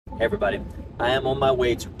Hey everybody, I am on my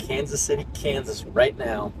way to Kansas City, Kansas right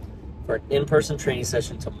now for an in-person training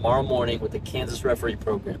session tomorrow morning with the Kansas referee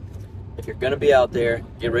program. If you're going to be out there,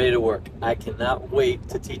 get ready to work. I cannot wait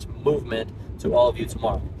to teach movement to all of you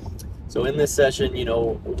tomorrow. So in this session,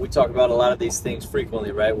 we talk about a lot of these things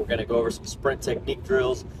frequently, right? We're going to go over some sprint technique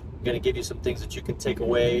drills. I'm going to give you some things that you can take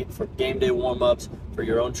away for game day warm-ups, for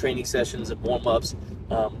your own training sessions and warm-ups,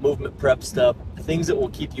 movement prep stuff, things that will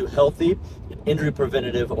keep you healthy and injury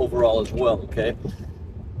preventative overall as well, okay?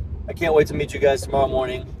 I can't wait to meet you guys tomorrow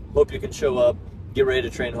morning. Hope you can show up. Get ready to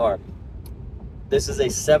train hard. This is a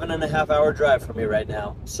 7.5-hour drive for me right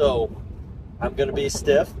now, so I'm going to be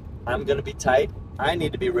stiff. I'm going to be tight. I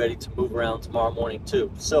need to be ready to move around tomorrow morning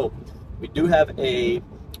too. So we do have a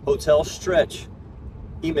hotel stretch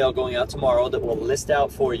email going out tomorrow that will list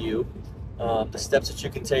out for you the steps that you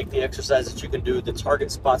can take, the exercises that you can do, the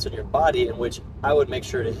target spots on your body in which I would make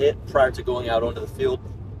sure to hit prior to going out onto the field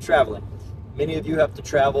traveling. Many of you have to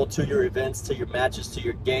travel to your events, to your matches, to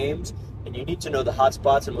your games, and you need to know the hot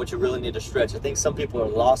spots and what you really need to stretch. I think some people are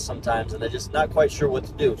lost sometimes and they're just not quite sure what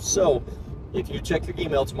to do. So if you check your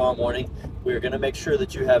email tomorrow morning, we're going to make sure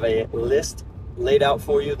that you have a list laid out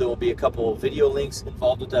for you. There will be a couple of video links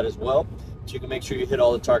involved with that as well, so you can make sure you hit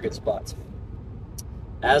all the target spots.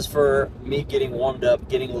 As for me getting warmed up,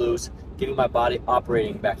 getting loose, getting my body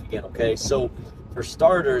operating back again, okay? So for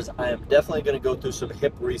starters, I am definitely going to go through some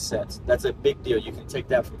hip resets. That's a big deal. You can take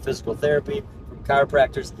that from physical therapy, from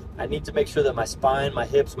chiropractors. I need to make sure that my spine, my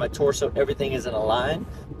hips, my torso, everything is in a line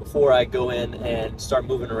before I go in and start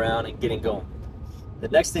moving around and getting going. The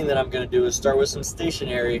next thing that I'm going to do is start with some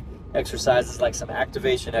stationary exercises, like some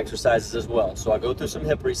activation exercises as well. So I'll go through some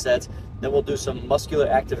hip resets, then we'll do some muscular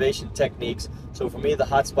activation techniques. So for me, the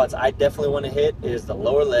hot spots I definitely want to hit is the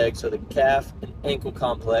lower leg, so the calf and ankle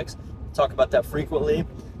complex. I talk about that frequently.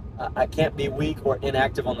 I can't be weak or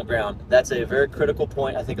inactive on the ground. That's a very critical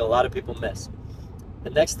point I think a lot of people miss. The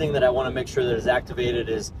next thing that I want to make sure that is activated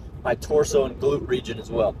is my torso and glute region as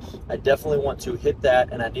well. I definitely want to hit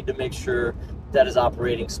that, and I need to make sure that is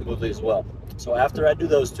operating smoothly as well. So after I do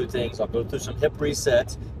those two things, I'll go through some hip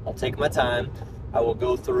resets. I'll take my time. I will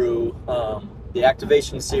go through the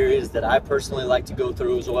activation series that I personally like to go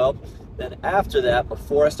through as well. Then after that,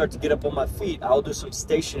 before I start to get up on my feet, I'll do some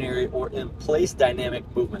stationary or in place dynamic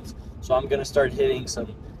movements. So I'm going to start hitting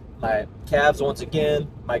my calves once again,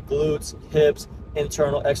 my glutes, hips,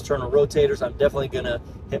 internal, external rotators. I'm definitely going to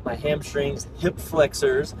hit my hamstrings, hip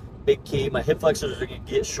flexors. Big key, my hip flexors are going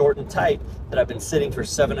to get short and tight that I've been sitting for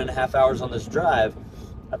 7.5 hours on this drive.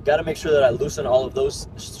 I've got to make sure that I loosen all of those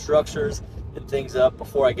structures and things up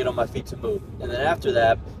before I get on my feet to move. And then after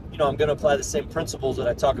that, I'm going to apply the same principles that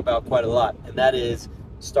I talk about quite a lot, and that is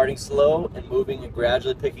starting slow and moving and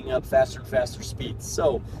gradually picking up faster and faster speeds.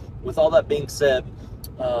 So with all that being said,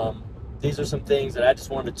 these are some things that I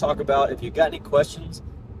just wanted to talk about. If you've got any questions,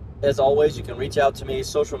 as always, you can reach out to me,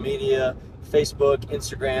 social media, Facebook,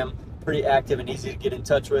 Instagram, pretty active and easy to get in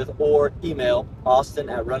touch with, or email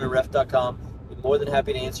austin@runninref.com. I'm more than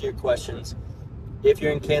happy to answer your questions. If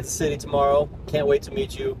you're in Kansas City tomorrow, can't wait to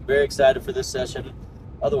meet you. Very excited for this session.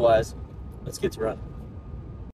 Otherwise, let's get to running.